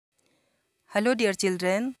Hello dear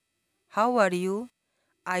children, how are you?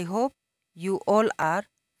 I hope you all are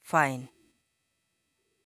fine.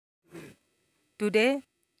 Today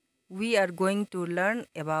we are going to learn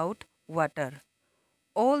about water.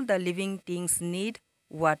 All the living things need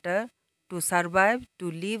water to survive,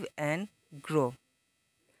 to live and grow.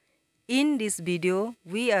 In this video,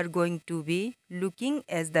 we are going to be looking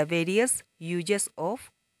at the various uses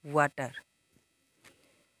of water.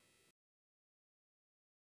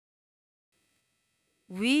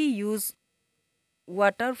 We use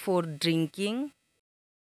water for drinking,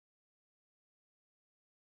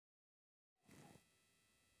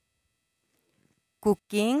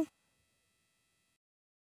 cooking,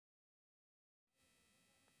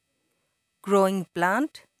 growing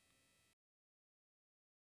plant,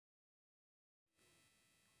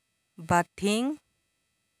 bathing,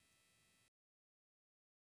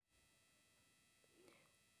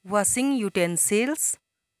 washing utensils,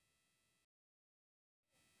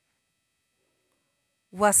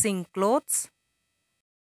 washing clothes,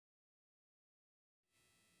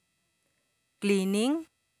 cleaning,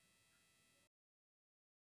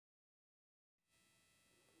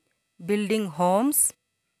 building homes,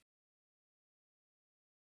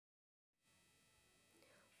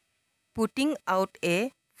 putting out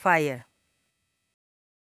a fire.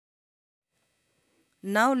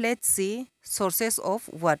 Now let's see sources of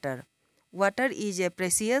water. Water is a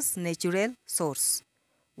precious natural source.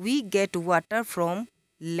 We get water from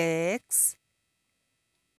lakes,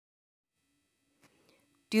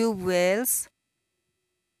 tube wells,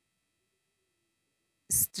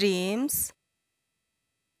 streams,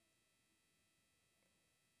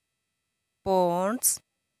 ponds,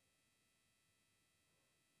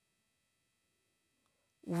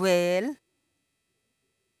 well,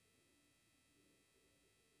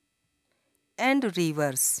 and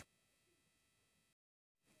rivers.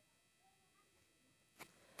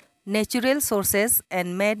 Natural sources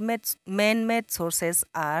and man-made sources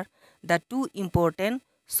are the two important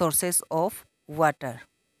sources of water.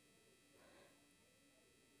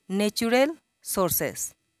 Natural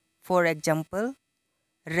sources, for example,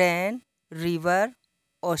 rain, river,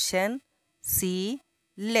 ocean, sea,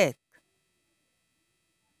 lake.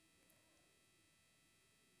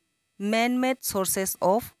 Man-made sources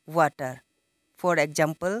of water, for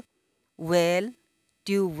example, well,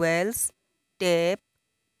 tube wells, tap,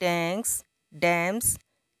 tanks, dams,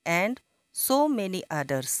 and so many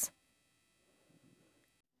others.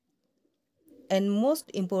 And most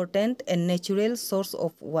important and natural source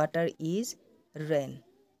of water is rain.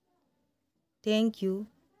 Thank you.